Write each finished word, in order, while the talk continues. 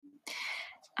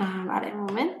Vale, un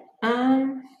moment.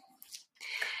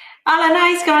 Hola,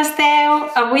 nois, com esteu?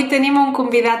 Avui tenim un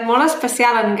convidat molt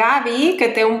especial, en Gavi, que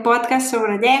té un podcast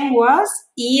sobre llengües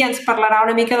i ens parlarà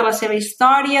una mica de la seva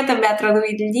història, també ha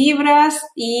traduït llibres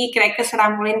i crec que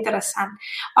serà molt interessant.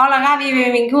 Hola, Gavi,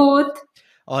 benvingut.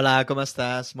 Hola, com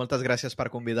estàs? Moltes gràcies per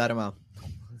convidar-me.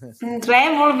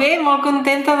 Res, molt bé, molt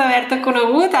contenta d'haver-te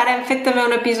conegut. Ara hem fet també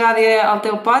un episodi al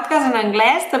teu podcast en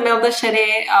anglès, també el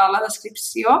deixaré a la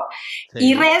descripció. Sí.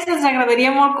 I res, ens agradaria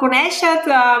molt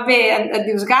conèixer-te. Bé, et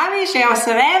dius Gavi, això ja ho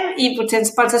sabem, i potser ens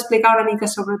pots explicar una mica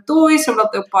sobre tu i sobre el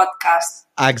teu podcast.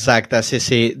 Exacte,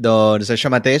 sí. Doncs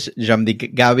això mateix, jo em dic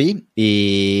Gavi i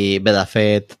bé, de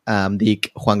fet, em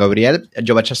dic Juan Gabriel.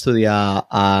 Jo vaig estudiar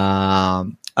a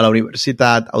la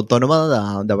Universitat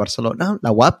Autònoma de Barcelona,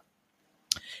 la UAB,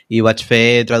 i vaig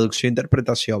fer traducció i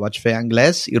interpretació. Vaig fer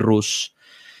anglès i rus.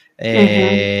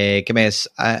 Què més?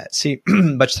 Sí,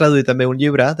 vaig traduir també un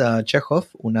llibre de Chekhov,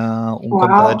 un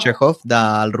conte de Chekhov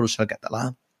del rus al català,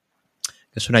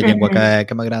 que és una llengua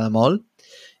que m'agrada molt.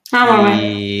 Molt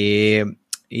bé.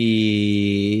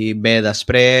 I bé,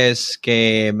 després,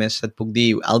 què més et puc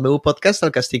dir? El meu podcast,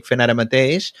 el que estic fent ara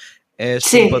mateix, és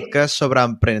un podcast sobre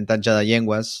aprenentatge de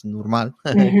llengües, normal,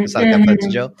 que és el que faig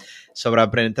jo, sobre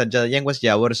aprenentatge de llengües.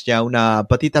 Llavors hi ha una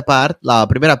petita part, la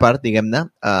primera part, diguem-ne,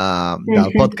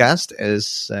 del podcast,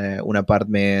 és una part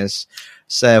més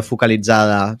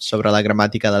focalitzada sobre la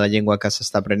gramàtica de la llengua que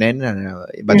s'està aprenent.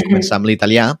 Vaig començar amb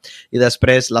l'italià i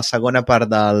després la segona part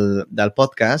del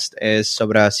podcast és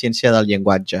sobre ciència del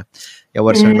llenguatge.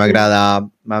 Llavors, a mi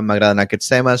m'agraden aquests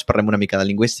temes, parlem una mica de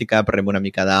lingüística, parlem una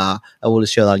mica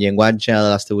d'evolució del llenguatge,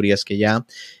 de les teories que hi ha.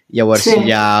 Llavors, si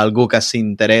hi ha algú que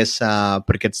s'interessa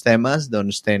per aquests temes,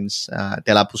 doncs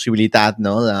té la possibilitat,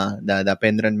 no,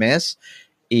 d'aprendre'n més.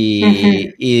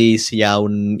 I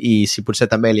si potser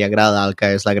també li agrada el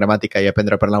que és la gramàtica i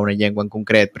aprendre a parlar una llengua en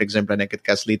concret, per exemple, en aquest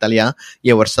cas l'italià,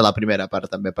 llavors la primera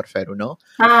part també per fer-ho, no?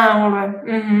 Molt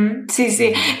bé.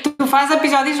 Sí. Tu fas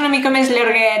episodis una mica més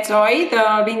llarguets, oi? De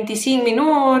 25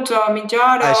 minuts o mitja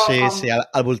hora? Sí,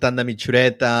 al voltant de mitja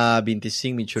horeta,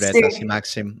 25 mitja horeta, sí,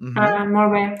 màxim.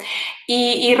 Molt bé.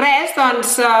 I res,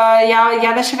 doncs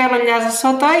ja deixaré l'enllaç a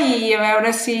sota i a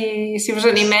veure si us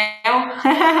animeu.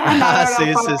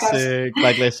 Sí,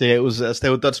 clar que sí.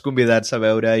 Esteu tots convidats a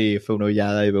veure i fer una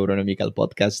ullada i veure una mica el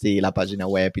podcast i la pàgina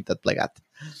web i tot plegat.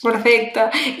 Perfecte.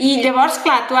 I llavors,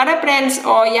 clar, tu ara aprens,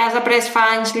 o ja has après fa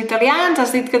anys l'italià, ens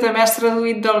has dit que també has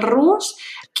traduït del rus.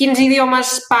 Quins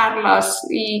idiomes parles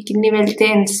i quin nivell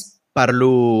tens?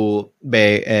 Parlo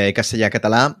bé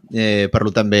castellà-català,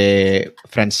 parlo també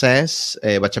francès.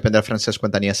 Vaig aprendre francès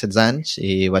quan tenia 16 anys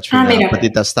i vaig fer una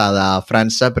petita estada a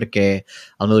França perquè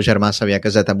el meu germà s'havia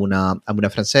casat amb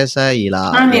una francesa i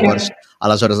llavors,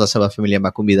 aleshores la seva família em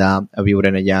va convidar a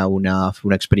viure allà a fer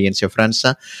una experiència a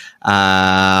França.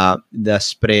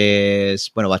 Després,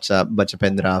 vaig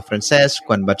aprendre francès.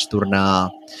 Quan vaig tornar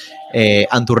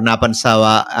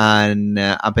pensava en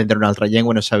aprendre una altra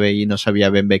llengua, no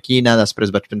sabia ben bé quina.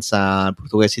 Després vaig pensar en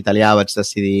portuguès i italià, vaig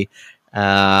decidir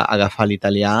agafar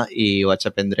l'italià i vaig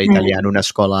aprendre italià en una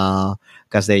escola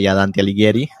que es deia Dante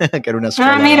Alighieri, que era una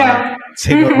escola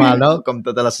normal, no? Com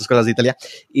totes les escoles d'italià.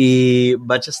 I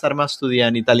vaig estar-me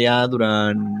estudiant italià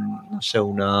durant, no sé,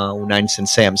 un any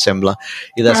sencer, em sembla.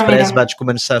 I després vaig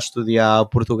començar a estudiar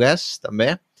portuguès,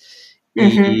 també.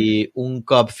 I un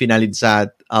cop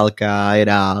finalitzat el que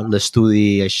era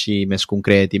l'estudi així més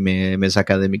concret i més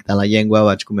acadèmic de la llengua,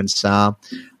 vaig començar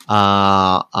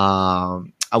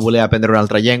a voler aprendre una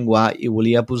altra llengua i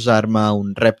volia posar-me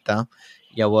un repte.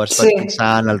 Llavors vaig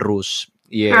pensar en el rus.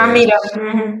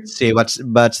 Sí,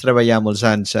 vaig treballar molts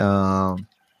anys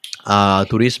a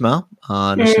turisme.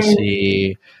 No sé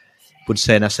si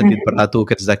potser n'has sentit parlar tu,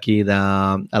 que ets d'aquí,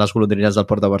 a les golondrines del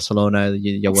Port de Barcelona,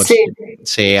 i llavors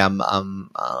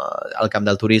al camp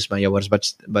del turisme. Llavors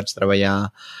vaig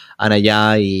treballar en allà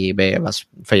i bé,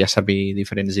 feia servir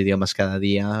diferents idiomes cada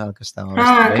dia, el que estava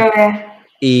bastant bé. Que bé.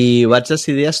 I vaig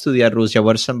decidir estudiar rus.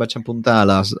 Llavors em vaig apuntar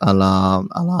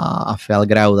a fer el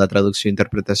grau de traducció i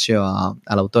interpretació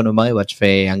a l'Autònoma i vaig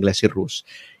fer anglès i rus.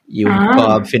 I un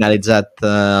cop finalitzat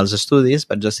els estudis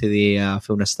vaig decidir a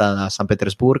fer una estada a Sant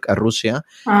Petersburg, a Rússia,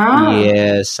 i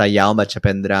és allà on vaig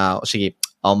aprendre,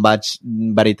 on vaig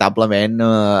veritablement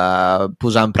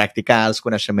posar en pràctica els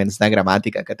coneixements de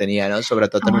gramàtica que tenia, no?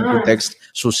 Sobretot en un context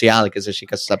social, que és així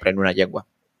que s'aprèn una llengua.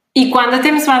 I quant de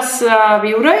temps vas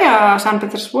viure a Sant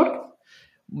Petersburg?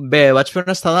 Bé, vaig fer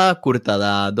una estada curta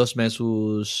de 2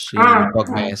 mesos i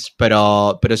poc més,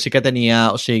 però sí que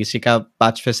sí que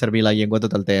vaig fer servir la llengua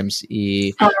tot el temps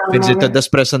i fins i tot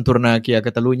després en tornar aquí a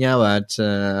Catalunya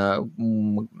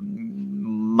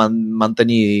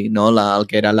mantenir, no, el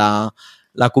que era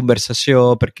la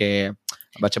conversació, perquè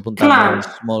vaig apuntar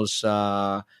molts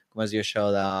com es diu això,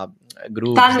 de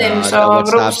grups de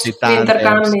WhatsApps i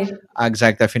tàndems.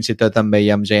 Exacte, fins i tot també hi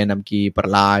ha gent amb qui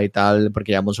parlar i tal,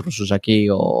 perquè hi ha molts russos aquí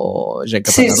o gent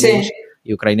que parla rus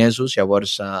i ucraïnesos,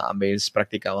 llavors amb ells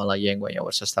practicava la llengua,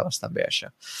 llavors està bastant bé això.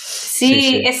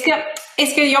 Sí. És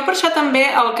que jo per això també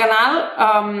al canal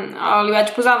li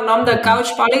vaig posar el nom de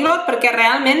Couch Polyglot, perquè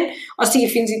realment, o sigui,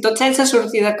 fins i tot sense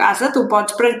sortir de casa tu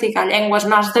pots practicar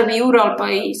llengües, no has de viure al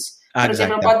país. Per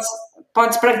exemple,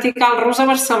 pots practicar el rus a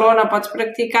Barcelona, pots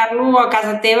practicar-lo a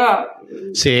casa teva.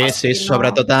 Sí,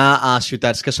 sobretot a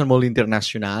ciutats que són molt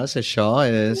internacionals, això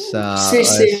és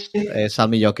el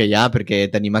millor que hi ha,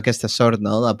 perquè tenim aquesta sort,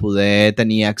 no?, de poder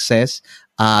tenir accés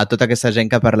a tota aquesta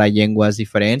gent que parla llengües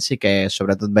diferents i que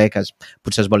sobretot ve que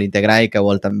potser es vol integrar i que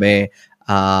vol també,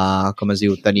 com es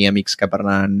diu, tenir amics que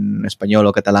parlen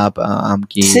espanyol o català amb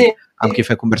qui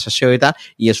fer conversació i tal,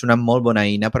 i és una molt bona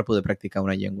eina per poder practicar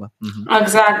una llengua.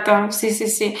 Exacte,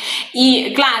 sí.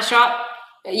 I clar, això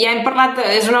ja hem parlat,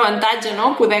 és un avantatge,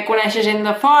 no?, poder conèixer gent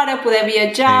de fora, poder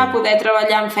viatjar, poder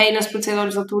treballar en feines potser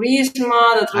doncs de turisme,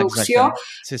 de traducció,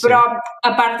 però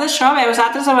a part d'això veus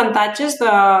altres avantatges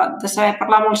de saber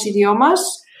parlar molts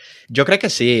idiomes? Jo crec que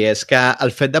sí, és que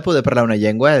el fet de poder parlar una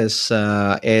llengua és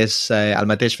el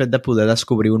mateix fet de poder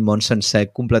descobrir un món sencer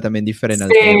completament diferent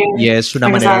al teu, i és una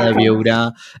manera de viure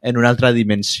en una altra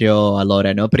dimensió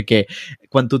alhora, no? Perquè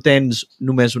quan tu tens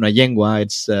només una llengua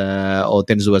o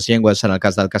tens dues llengües, en el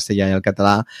cas del castellà i el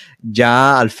català,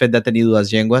 ja el fet de tenir dues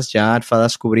llengües ja et fa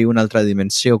descobrir una altra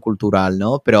dimensió cultural,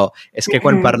 no? Però és que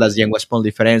quan parles llengües molt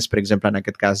diferents, per exemple, en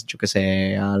aquest cas, jo que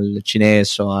sé, el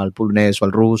xinès o el polonès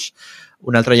o el rus,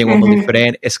 una altra llengua molt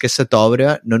diferent, és que se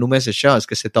t'obre, no només això, és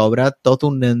que se t'obre tot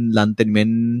un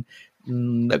enteniment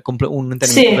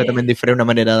completament diferent, una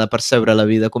manera de percebre la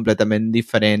vida completament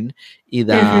diferent i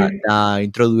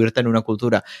d'introduir-te en una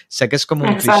cultura. Sé que és com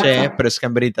un cliché, però és que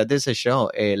en veritat és això.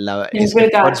 És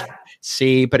veritat.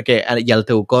 Sí, perquè hi ha el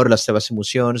teu cor, les teves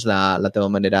emocions, la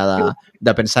teva manera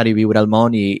de pensar i viure el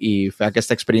món i fer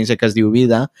aquesta experiència que es diu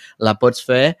vida, la pots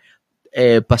fer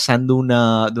passant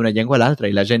d'una llengua a l'altra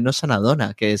i la gent no se n'adona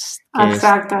que és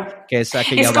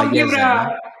aquella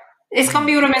bellesa. És com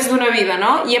viure més d'una vida,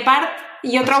 no? I a part,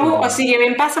 jo trobo, o sigui, a mi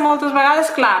em passa moltes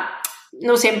vegades, clar,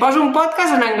 no sé, em poso un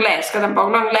podcast en anglès, que tampoc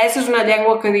l'anglès és una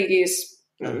llengua que diguis,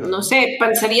 no sé,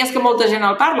 pensaries que molta gent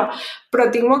el parla,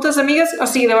 però tinc moltes amigues, o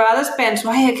sigui, de vegades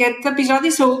penso, aquest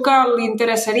episodi segur que li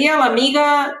interessaria a l'amiga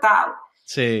tal.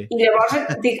 Sí. I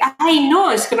llavors dic, no,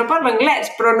 és que no parlo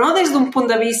anglès, però no des d'un punt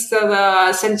de vista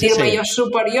de sentir-me jo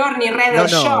superior ni res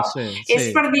d'això.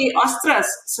 És per dir, ostres,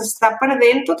 s'està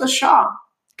perdent tot això.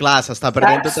 Clar, s'està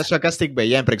perdent tot això que estic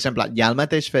veient. Per exemple, hi ha el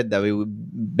mateix fet de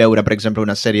veure, per exemple,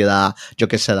 una sèrie de, jo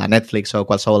què sé, de Netflix o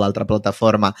qualsevol altra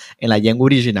plataforma en la llengua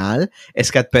original, és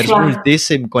que et perds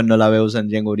moltíssim quan no la veus en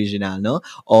llengua original, no?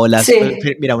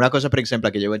 Mira, una cosa, per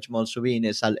exemple, que jo veig molt sovint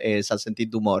és el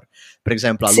sentit d'humor. Per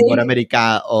exemple, l'humor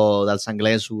americà o dels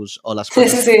anglesos o les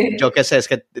coses... Jo què sé, és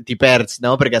que t'hi perds,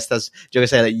 no? Perquè estàs, jo què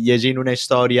sé, llegint una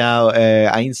història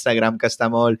a Instagram que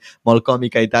està molt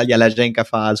còmica i tal, hi ha la gent que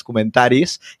fa els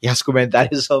comentaris i els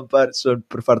comentaris són per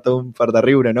fer-te un fart de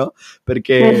riure, no?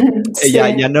 Perquè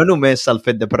ja no només el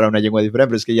fet de parlar una llengua diferent,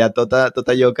 però és que hi ha tot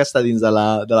allò que està dins de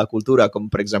la cultura, com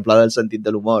per exemple el sentit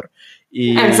de l'humor.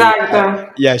 Exacte.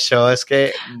 I això és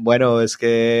que, bueno, és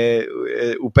que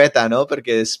ho peta, no?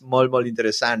 Perquè és molt, molt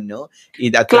interessant, no?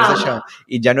 I això.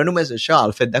 I ja no només això,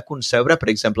 el fet de concebre, per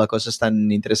exemple, coses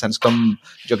tan interessants com,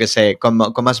 jo què sé,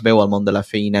 com es veu el món de la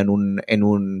feina en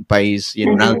un país i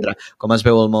en un altre, com es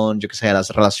veu el món, jo què sé,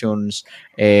 les relacions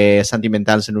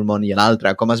sentimentals en un món i en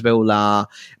l'altre, com es veu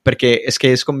perquè és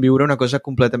que és com viure una cosa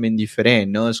completament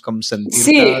diferent, no? És com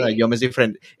sentir-te d'allò més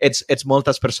diferent. Ets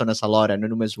moltes persones alhora,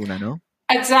 no només una, no?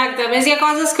 Exacte. A més, hi ha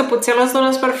coses que potser les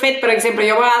dones per fet. Per exemple,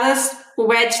 jo a vegades ho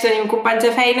veig tenir un company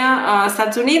de feina als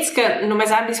Estats Units que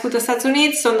només han viscut als Estats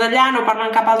Units, són d'allà, no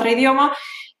parlen cap altre idioma,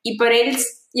 i per ells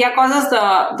hi ha coses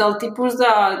del tipus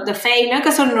de feina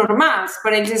que són normals.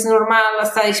 Per ells és normal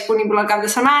estar disponible al cap de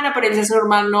setmana, per ells és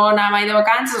normal no anar mai de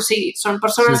vacances, o sigui, són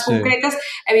persones concretes.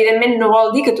 Evidentment no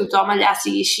vol dir que tothom allà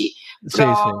sigui així.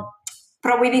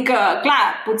 Però vull dir que,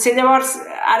 clar, potser llavors,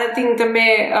 ara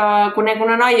conec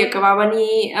una noia que va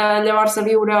venir llavors a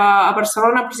viure a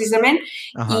Barcelona precisament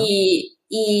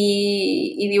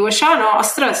i diu això, no?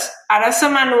 Ostres, ara se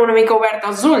m'han una mica obert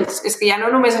els ulls. És que ja no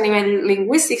només a nivell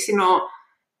lingüístic, sinó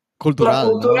cultural,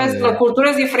 la cultura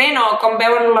és diferent, o com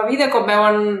veuen la vida, com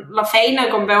veuen la feina,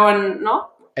 com veuen, no?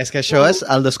 És que això és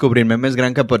el descobriment més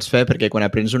gran que pots fer, perquè quan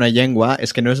aprens una llengua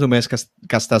és que no és només que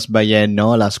estàs veient,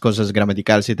 no, les coses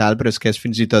gramaticals i tal, però és que és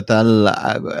fins i tot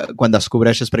quan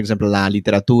descobreixes, per exemple, la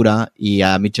literatura i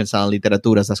mitjançant la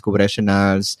literatura es descobreixen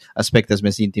els aspectes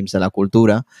més íntims de la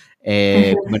cultura,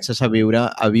 comences a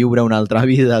viure una altra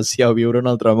vida, sí, a viure un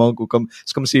altre món.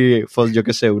 És com si fos, jo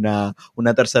què sé, una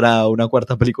tercera o una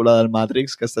quarta pel·lícula del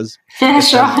Matrix que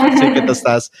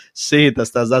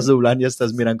t'estàs desdoblant i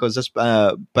estàs mirant coses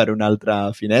per una altra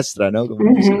finestra, no?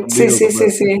 Sí.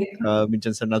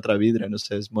 Mitjançant un altre vidre, no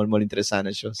sé, és molt, molt interessant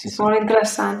això. És molt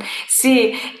interessant.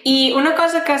 Sí, i una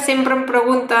cosa que sempre em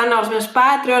pregunten els meus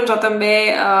Patreons o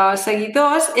també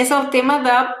seguidors és el tema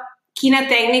de quina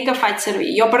tècnica faig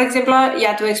servir. Jo, per exemple,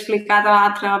 ja t'ho he explicat a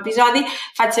l'altre episodi,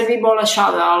 faig servir molt això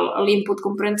de l'input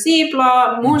comprensible,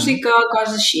 música,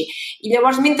 coses així. I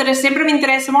llavors sempre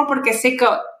m'interessa molt perquè sé que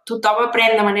tothom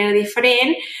aprèn de manera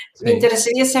diferent. Sí.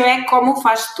 M'interessaria saber com ho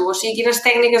fas tu, o sigui, quines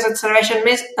tècniques et serveixen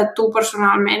més a tu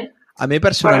personalment. A mi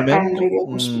personalment,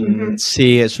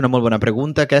 sí, és una molt bona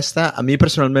pregunta aquesta. A mi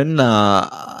personalment hi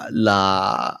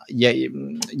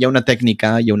ha una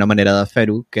tècnica, hi ha una manera de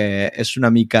fer-ho que és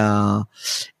una mica...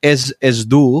 És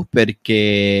dur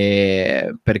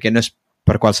perquè no és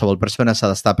per qualsevol persona,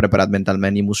 s'ha d'estar preparat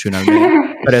mentalment i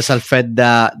emocionalment, però és el fet de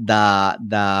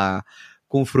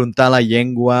confrontar la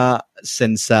llengua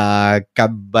sense cap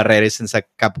barrera i sense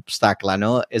cap obstacle,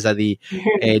 no? És a dir,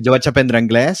 jo vaig aprendre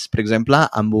anglès, per exemple,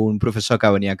 amb un professor que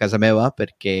venia a casa meva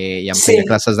perquè ja em feia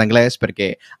classes d'anglès,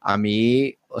 perquè a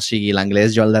mi, o sigui,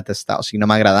 l'anglès jo el detestava, o sigui, no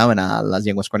m'agradaven les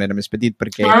llengües quan era més petit,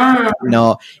 perquè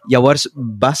no... Llavors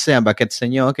va ser amb aquest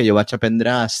senyor que jo vaig aprendre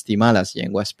a estimar les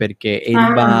llengües, perquè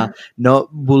ell no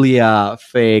volia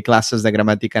fer classes de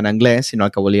gramàtica en anglès, sinó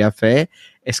el que volia fer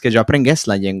és que jo aprengués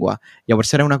la llengua.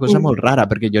 Llavors era una cosa molt rara,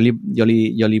 perquè jo li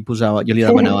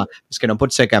demanava, és que no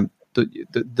pot ser que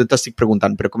t'estic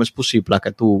preguntant, però com és possible que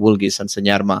tu vulguis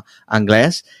ensenyar-me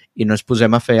anglès i no ens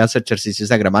posem a fer els exercicis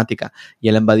de gramàtica?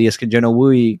 I ell em va dir, és que jo no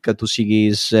vull que tu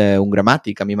siguis un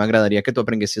gramàtic, a mi m'agradaria que tu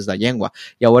aprenguessis la llengua.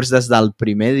 Llavors, des del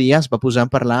primer dia es va posar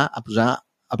a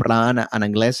parlar en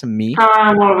anglès amb mi,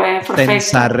 molt bé, perfecte.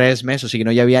 Sense res més, o sigui,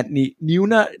 no hi havia ni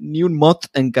un mot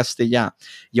en castellà.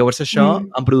 Llavors això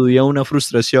em produïa una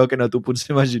frustració que no t'ho pots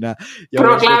imaginar.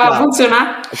 Llavors, però clar, va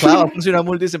funcionar. Clar, va funcionar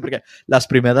moltíssim, perquè les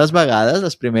primeres vegades,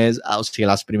 els primers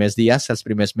dies, els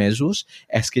primers mesos,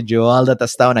 és que jo el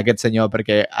detestava en aquest senyor,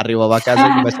 perquè arribava a casa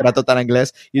i només era tot en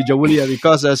anglès i jo volia dir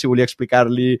coses i volia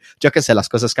explicar-li, jo què sé,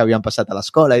 les coses que havien passat a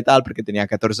l'escola i tal, perquè tenia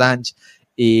 14 anys,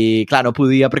 i clar, no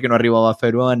podia perquè no arribava a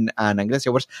fer-ho en anglès.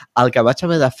 Llavors, el que vaig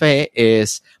haver de fer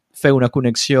és fer una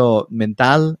connexió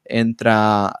mental entre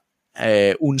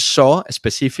un so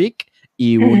específic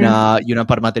i una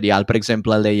part material. Per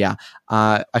exemple, ell deia,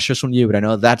 això és un llibre,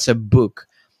 no? That's a book.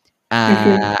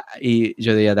 I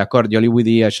jo deia, d'acord, jo li vull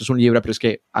dir, això és un llibre, però és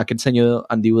que aquest senyor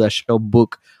em diu d'això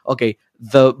book. Ok,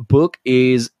 the book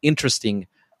is interesting.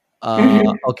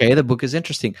 Ok, the book is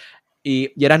interesting.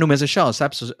 I era només això,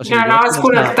 saps? O sigui, anaves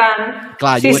connectant.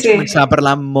 Clar, jo vaig començar a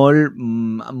parlar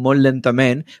molt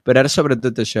lentament, però era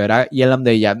sobretot això. I ell em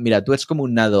deia, mira, tu ets com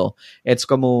un nadó, ets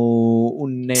com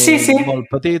un nen molt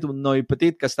petit, un noi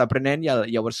petit que està aprenent, i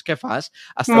llavors què fas?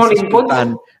 Estàs molt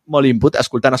input,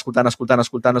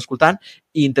 escoltant,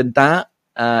 i intentant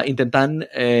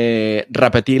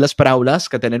repetir les paraules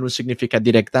que tenen un significat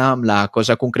directe amb la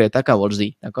cosa concreta que vols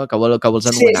dir, d'acord? Que vols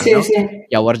anomenar, no?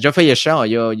 Llavors jo feia això,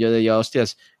 jo deia,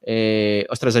 ostres,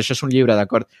 això és un llibre,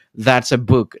 d'acord? That's a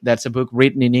book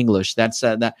written in English.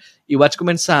 I vaig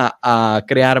començar a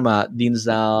crear-me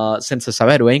sense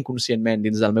saber-ho, inconscientment,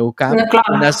 dins del meu cap,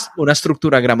 una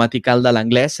estructura gramatical de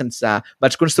l'anglès.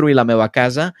 Vaig construir la meva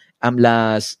casa amb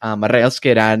arrels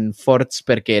que eren forts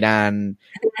perquè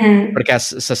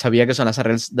se sabia que són les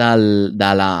arrels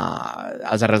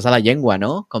les arrels de la llengua,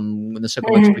 no? No sé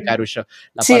com explicar-ho, això.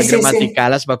 La part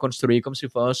gramatical es va construir com si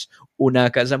fos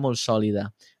una casa molt sòlida.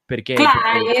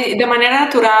 Clar, de manera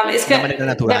natural. És que,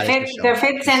 de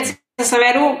fet, sense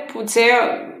saber-ho, potser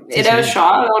era això,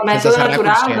 el mètode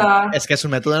natural. És que és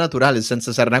un mètode natural, és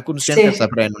sense ser-ne conscient que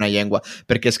s'aprèn una llengua.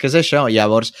 Perquè és que és això.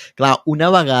 Llavors, clar,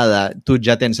 una vegada tu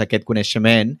ja tens aquest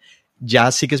coneixement, ja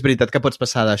sí que és veritat que pots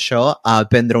passar d'això a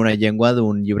aprendre una llengua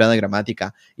d'un llibre de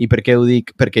gramàtica. I per què ho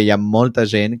dic? Perquè hi ha molta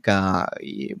gent que,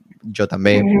 i jo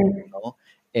també, no?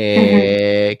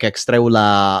 Que extreu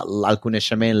el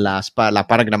coneixement, la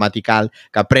part gramatical,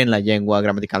 que aprèn la llengua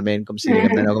gramaticalment, com si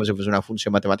fos una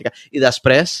funció matemàtica, i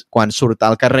després, quan surt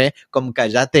al carrer, com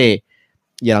que ja té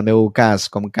i en el meu cas,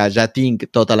 com que ja tinc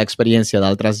tota l'experiència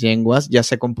d'altres llengües, ja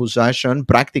sé com posar això en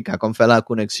pràctica, com fer la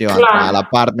connexió entre la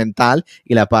part mental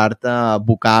i la part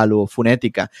vocal o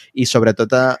fonètica. I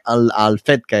sobretot el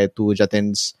fet que tu ja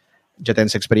tens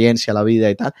experiència a la vida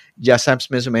i tal, ja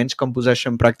saps més o menys com posar això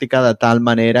en pràctica de tal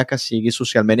manera que sigui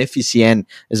socialment eficient.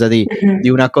 És a dir,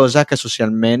 dir una cosa que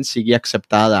socialment sigui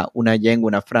acceptada, una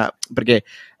llengua, perquè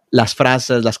les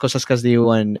frases, les coses que es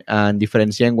diuen en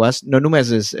diferents llengües, no només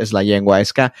és la llengua,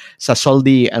 és que se sol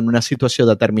dir en una situació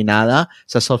determinada,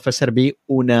 se sol fer servir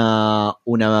una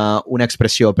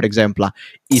expressió, per exemple.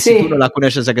 I si tu no la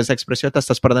coneixes, aquesta expressió,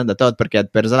 t'estàs perdent de tot, perquè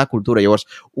et perds de la cultura. Llavors,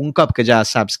 un cop que ja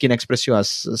saps quina expressió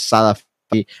s'ha de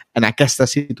fer en aquesta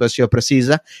situació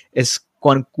precisa, és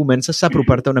quan comences a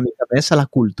apropar-te una mica més a la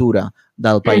cultura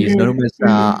del país, no només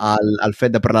al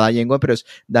fet de parlar la llengua, però és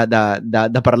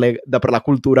de parlar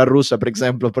cultura russa, per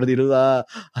exemple, per dir-ho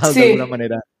d'alguna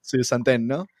manera. Sí, s'entén,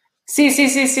 no? Sí,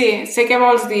 sé què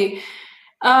vols dir.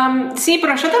 Sí,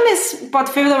 però això també es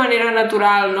pot fer de manera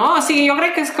natural, no? O sigui, jo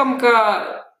crec que és com que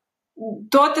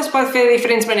tot es pot fer de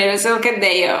diferents maneres, és el que et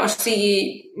deia. O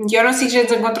sigui, jo no estic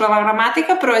gens en contra de la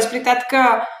gramàtica, però és veritat que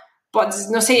pots,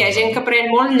 no sé, hi ha gent que aprèn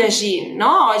molt llegint,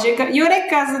 no? Jo crec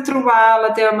que has de trobar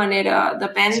la teva manera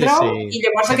d'aprendre-ho i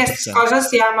llavors 100%. Aquestes coses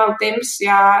ja amb el temps,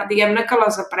 ja diguem-ne que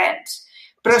les aprens.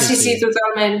 Però sí,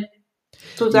 totalment.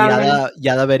 I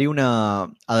ha d'haver-hi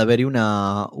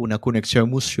una connexió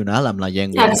emocional amb la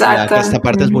llengua. Exacte. Aquesta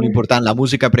part és molt important. La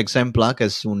música, per exemple, que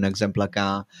és un exemple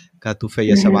que tu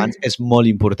feies abans, és molt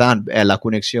important. La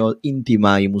connexió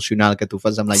íntima i emocional que tu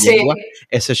fas amb la llengua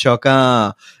és això que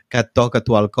et toca a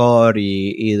tu al cor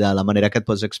i de la manera que et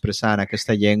pots expressar en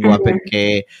aquesta llengua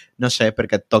perquè, no sé,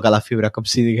 perquè et toca la fibra, com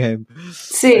si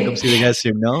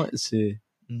diguéssim, no? Sí.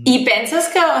 I penses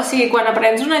que, o sigui, quan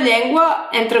aprens una llengua,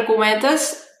 entre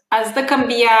cometes, has de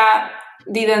canviar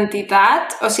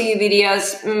d'identitat? O sigui,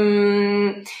 diries,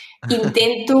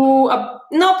 intento,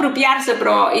 no apropiar-se,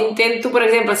 però intento, per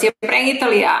exemple, si aprenc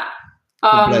italià...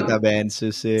 Completament,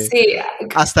 sí.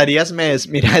 Estaries més...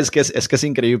 Mira, és que és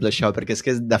increïble això, perquè és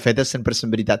que de fet és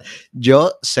 100% veritat. Jo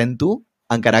sento,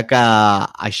 encara que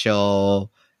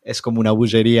això és com una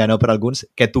bogeria, no, per alguns,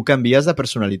 que tu canvies de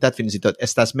personalitat, fins i tot.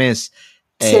 Estàs més...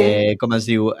 com es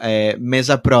diu,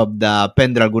 més a prop de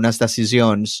prendre algunes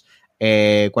decisions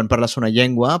quan parles una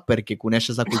llengua perquè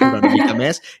coneixes la cultura una mica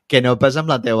més que no pas amb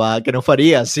la teva, que no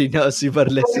faries si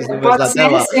parlessis només la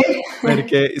teva.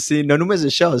 Perquè, sí, no només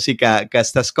això, o sigui que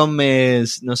estàs com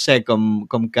més, no sé, com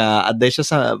que et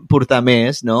deixes portar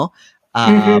més, no?,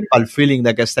 pel feeling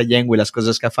d'aquesta llengua i les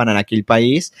coses que fan en aquell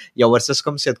país, llavors és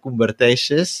com si et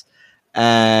converteixes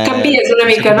canvies una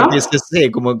mica, no? Sí,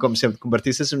 com si et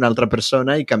convertissis en una altra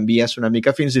persona i canvies una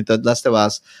mica fins i tot les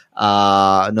teves,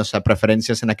 no sé,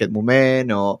 preferències en aquest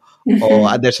moment o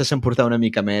et deixes emportar una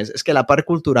mica més. És que la part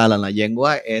cultural en la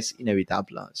llengua és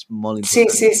inevitable, és molt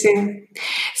important.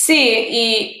 Sí,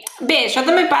 i bé, això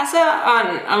també passa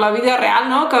en la vida real,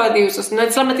 no? Que dius, no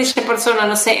ets la mateixa persona,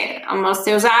 no sé, amb els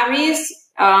teus avis,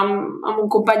 amb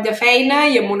un company de feina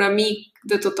i amb un amic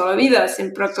de tota la vida.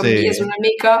 Sempre canvies una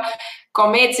mica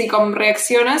com ets i com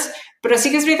reacciones, però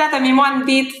sí que és veritat, a mi m'ho han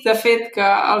dit, de fet, que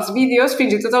els vídeos,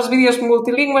 fins i tot els vídeos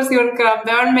multilingües, diuen que em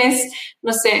veuen més,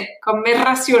 no sé, com més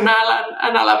racional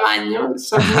en alemany, no?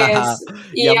 Soc més...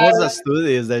 Hi ha molts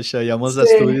estudis d'això, hi ha molts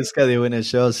estudis que diuen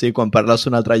això, sí, quan parles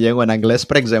una altra llengua. En anglès,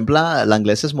 per exemple,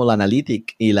 l'anglès és molt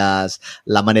analític i la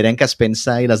manera en què es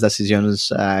pensa i les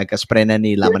decisions que es prenen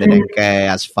i la manera en què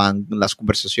es fan les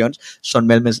conversacions són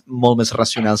molt més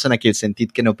racionals en aquell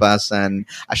sentit que no passen...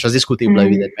 Això és discutible,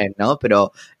 evidentment, no? Però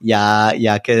hi ha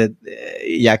aquest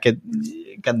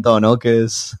cantó, no?, que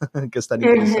és tan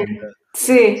interessant.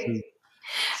 Sí.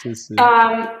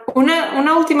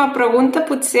 Una última pregunta,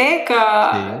 potser, que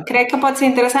crec que pot ser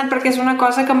interessant perquè és una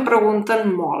cosa que em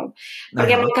pregunten molt.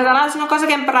 Perquè en el català és una cosa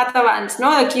que hem parlat abans,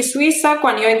 no? Aquí a Suïssa,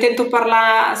 quan jo intento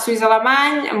parlar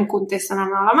suís-alemany, em contesten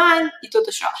en alemany i tot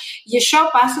això. I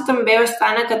això passa també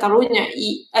bastant a Catalunya.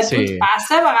 I a tu et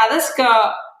passa a vegades que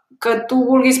tu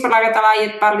vulguis parlar català i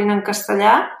et parlin en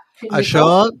castellà?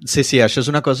 Això, sí, això és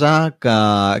una cosa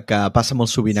que passa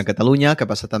molt sovint a Catalunya, que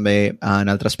passa també en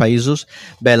altres països.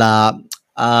 Bé,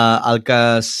 el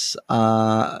que es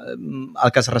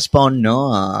respon,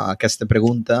 no, a aquesta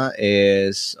pregunta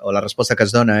o la resposta que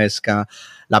es dona és que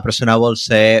la persona vol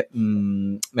ser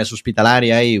més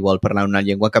hospitalària i vol parlar una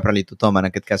llengua que parli tothom, en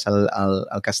aquest cas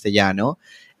el castellà, no?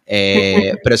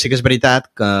 Però sí que és veritat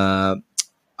que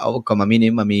com a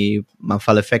mínim, a mi me'n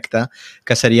fa l'efecte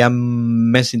que seria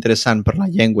més interessant per la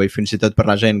llengua i fins i tot per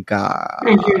la gent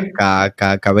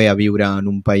que ve a viure en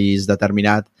un país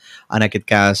determinat, en aquest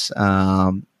cas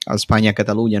a Espanya, a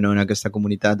Catalunya, no? En aquesta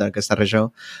comunitat, en aquesta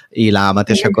regió, i la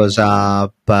mateixa cosa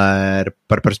per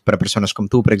persones com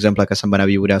tu, per exemple, que se'n van a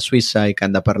viure a Suïssa i que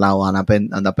han de parlar o han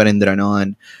d'aprendre, no?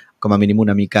 Com a mínim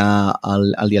una mica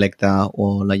el dialecte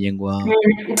o la llengua de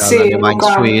l'alemany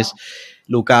suís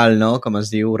local, no? Com es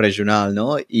diu, regional,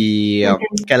 no? I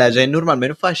que la gent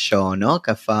normalment fa això, no?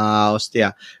 Que fa,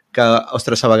 hòstia, que,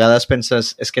 ostres, a vegades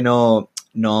penses, és que no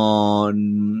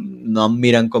em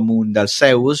miren com un dels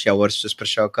seus, llavors és per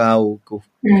això que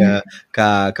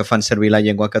fan servir la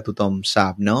llengua que tothom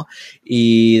sap, no?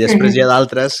 I després hi ha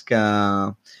d'altres que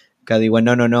diuen,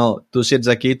 no, tu si ets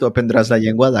d'aquí, tu aprendràs la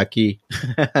llengua d'aquí.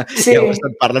 Sí. Llavors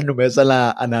et parlen només a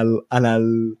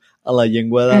la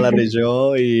llengua de la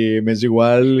regió i m'és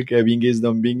igual que vinguis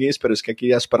d'on vinguis, però és que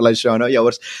aquí es parla això, no?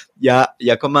 Llavors, hi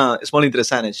ha com a... És molt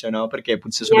interessant això, no? Perquè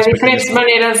potser és un aspecte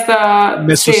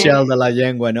més social de la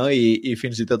llengua, no? I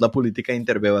fins i tot la política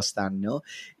intervé bastant, no?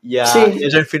 Hi ha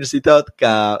gent fins i tot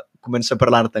que comença a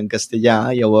parlar-te en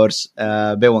castellà, llavors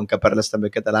veuen que parles també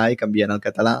català i canvien al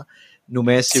català,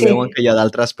 només si veuen que hi ha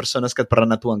d'altres persones que et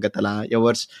parlen a tu en català.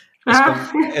 Llavors,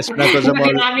 és una cosa molt...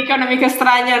 Una dinàmica una mica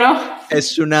estranya, no?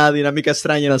 És una dinàmica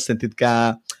estranya en el sentit que,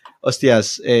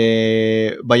 hòsties,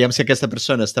 veiem si aquesta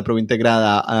persona està prou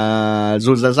integrada als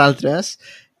ulls dels altres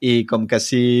i com que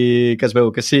sí, que es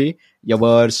veu que sí,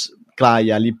 llavors, clar,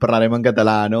 ja li parlarem en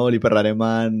català, no? Li parlarem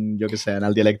en, jo què sé, en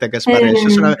el dialecte que es parla. Això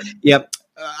és una... I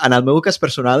en el meu cas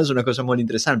personal és una cosa molt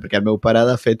interessant, perquè el meu pare,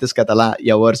 de fet, és català.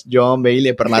 Llavors, jo amb ell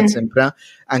he parlat sempre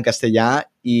en castellà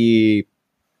i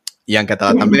en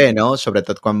català també, no?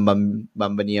 Sobretot quan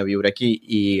vam venir a viure aquí.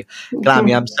 I, clar, a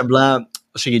mi em sembla...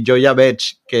 O sigui, jo ja veig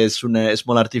que és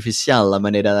molt artificial la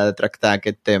manera de tractar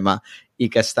aquest tema i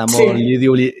que està molt...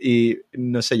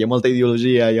 no sé, hi ha molta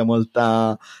ideologia, hi ha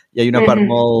una part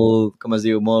molt, com es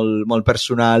diu, molt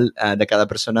personal de cada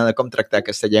persona de com tractar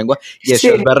aquesta llengua i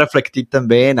això es va reflectit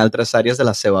també en altres àrees de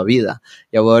la seva vida.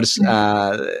 Llavors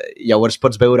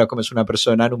pots veure com és una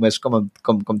persona només com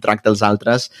tracta els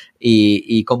altres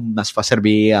i com es fa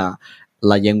servir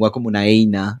la llengua com una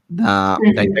eina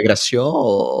d'integració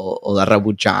o de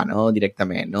rebutjar, no?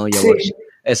 Directament, no? Llavors,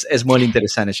 és molt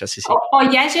interessant això, sí. O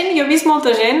hi ha gent, jo he vist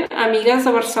molta gent, amigues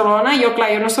de Barcelona, jo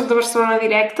no soc de Barcelona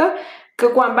directe,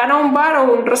 que quan van a un bar o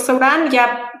un restaurant ja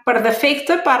per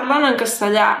defecte parlen en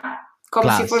castellà, com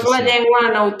si fos la llengua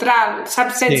neutral,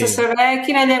 saps? Sense saber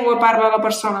quina llengua parla la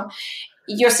persona.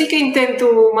 I jo sí que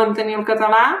intento mantenir el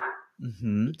català,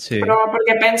 però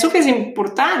perquè penso que és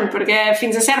important, perquè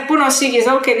fins a cert punt, o sigui, és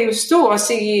el que dius tu, o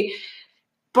sigui,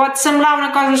 pot semblar una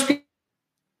cosa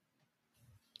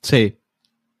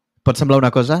pot semblar una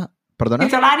cosa, perdona?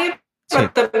 Hospitalari, però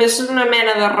també és una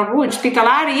mena de rebuig.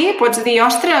 Hospitalari, pots dir,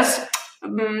 ostres,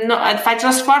 no, et faig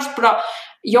l'esforç, però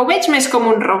jo ho veig més com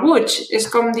un rebuig. És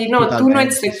com dir, no, totalment, tu no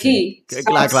ets d'aquí. Sí.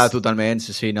 Clar, totalment,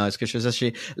 sí, no, és que això és així.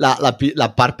 La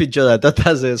part pitjor de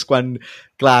totes és quan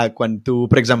tu,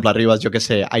 per exemple, arribes, jo què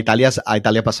sé, a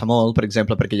Itàlia passa molt, per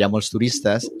exemple, perquè hi ha molts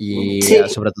turistes i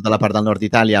sobretot a la part del nord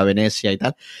d'Itàlia, a Venècia i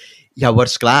tal.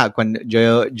 Llavors, clar, quan jo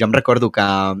em recordo que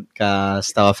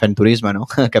estava fent turisme, no?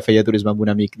 Que feia turisme amb un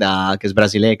amic que és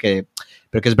brasiler,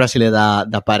 però que és brasiler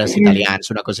de pares italians,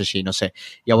 una cosa així, no sé.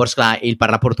 Llavors, clar, ell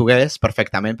parla portuguès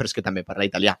perfectament, però és que també parla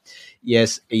italià.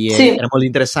 Era molt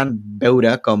interessant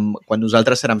veure com quan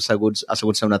nosaltres érem asseguts a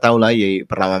una taula i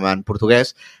parlàvem en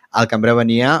portuguès, el cambrer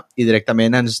venia i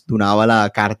directament ens donava la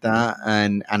carta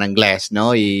en anglès,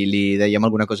 no? I li dèiem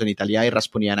alguna cosa en italià i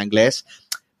responia en anglès,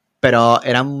 però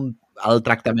el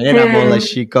tractament era molt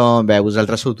així com, bé,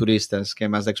 vosaltres sou turistes, que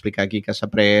m'has d'explicar aquí que s'ha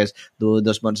pres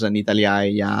dos mots en italià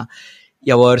i ja...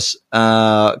 Llavors,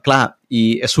 clar,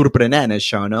 i és sorprenent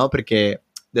això, no? Perquè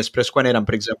després quan érem,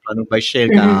 per exemple, en un vaixell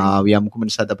que havíem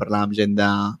començat a parlar amb gent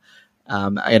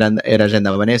era gent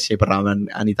de Venècia i parlàvem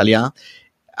en italià,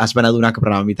 es van adonar que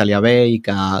parlàvem italià bé i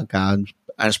que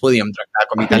ens podíem tractar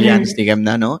com italians,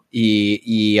 diguem-ne, no?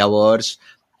 I llavors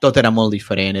tot era molt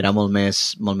diferent, era molt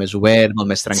més obert, molt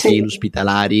més tranquil,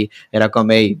 hospitalari, era com,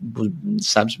 ei,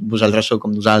 saps, vosaltres sou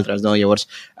com nosaltres, no? Llavors,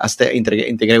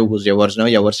 integreu-vos, llavors, no?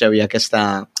 Llavors hi havia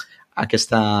aquesta,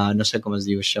 no sé com es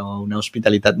diu això, una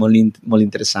hospitalitat molt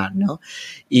interessant, no?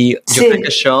 I jo crec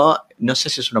que això, no sé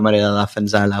si és una manera de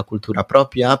defensar la cultura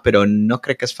pròpia, però no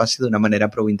crec que es faci d'una manera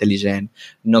prou intel·ligent.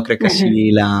 No crec que sigui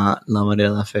la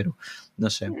manera de fer-ho. No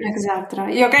sé. Exacte.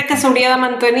 Jo crec que s'hauria de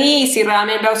mantenir i si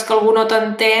realment veus que algú no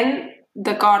t'entén,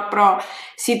 d'acord, però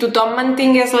si tothom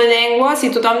mantingués la llengua, si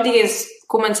tothom digués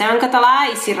comencem en català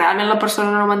i si realment la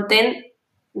persona no m'entén,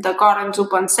 d'acord, ens ho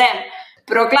pensem.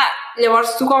 Però clar,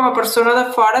 llavors tu com a persona de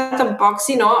fora tampoc,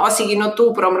 si no, o sigui, no tu,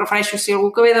 però em refereixo si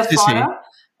algú que ve de fora,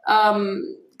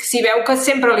 Sí. si veu que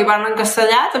sempre li parlen en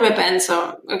castellà, també pensa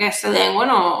aquesta llengua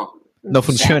no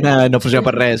funciona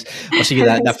per res. O sigui,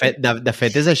 de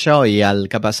fet és això, i el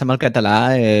que passa amb el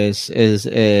català és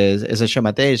això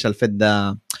mateix, el fet de...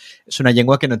 És una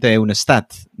llengua que no té un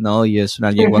estat, no? I és una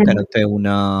llengua que no té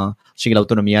una... O sigui,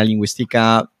 l'autonomia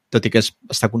lingüística, tot i que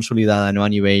està consolidada, no? A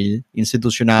nivell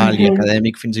institucional i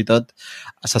acadèmic, fins i tot,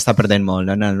 s'està perdent molt,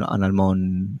 no? En el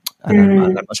món,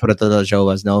 sobretot els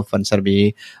joves, no? Fan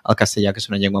servir el castellà, que és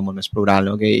una llengua molt més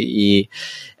plural, no? I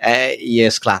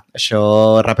és clar, això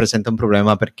representa un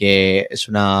problema perquè és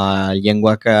una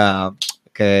llengua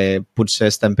que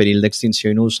potser està en perill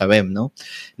d'extinció i no ho sabem, no?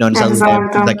 No ens adonem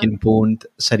fins a quin punt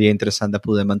seria interessant de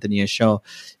poder mantenir això.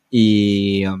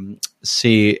 I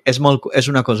sí, és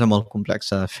una cosa molt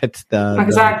complexa, de fet.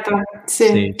 Exacte,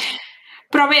 sí.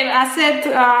 Però bé,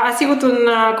 ha sigut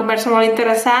una conversa molt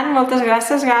interessant. Moltes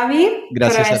gràcies, Gavi, per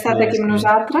haver estat aquí amb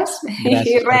nosaltres.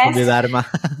 Gràcies per convidar-me.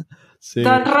 Sí.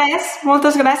 Doncs res,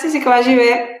 moltes gràcies i que vagi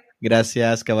bé.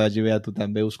 Gràcies, que vagi bé a tu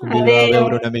també. Us convido a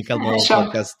veure una mica el meu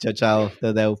podcast. Ciao, ciao.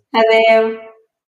 Adéu. Adéu.